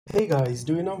Hey guys,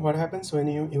 do you know what happens when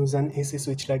you use an AC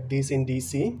switch like this in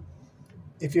DC?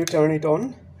 If you turn it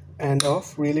on and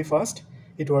off really fast,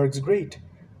 it works great.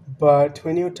 But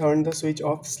when you turn the switch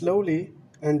off slowly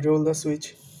and roll the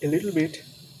switch a little bit,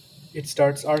 it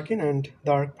starts arcing and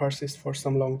the arc persists for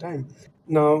some long time.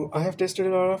 Now, I have tested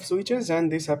a lot of switches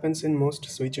and this happens in most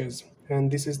switches. And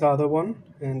this is the other one.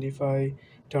 And if I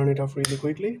turn it off really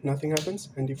quickly, nothing happens.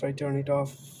 And if I turn it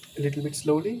off a little bit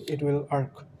slowly, it will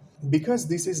arc. Because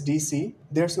this is DC,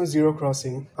 there's no zero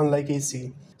crossing, unlike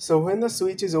AC. So when the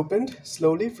switch is opened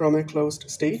slowly from a closed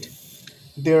state,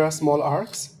 there are small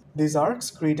arcs. These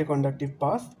arcs create a conductive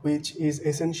path, which is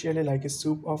essentially like a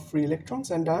soup of free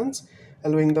electrons and ions,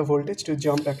 allowing the voltage to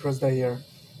jump across the air.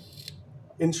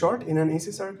 In short, in an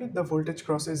AC circuit, the voltage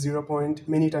crosses 0 point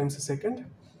many times a second.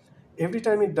 Every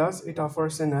time it does, it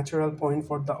offers a natural point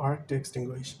for the arc to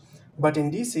extinguish. But in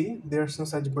DC, there's no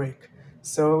such break.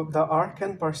 So the arc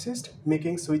can persist,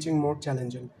 making switching more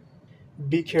challenging.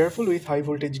 Be careful with high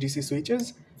voltage DC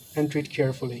switches and treat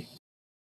carefully.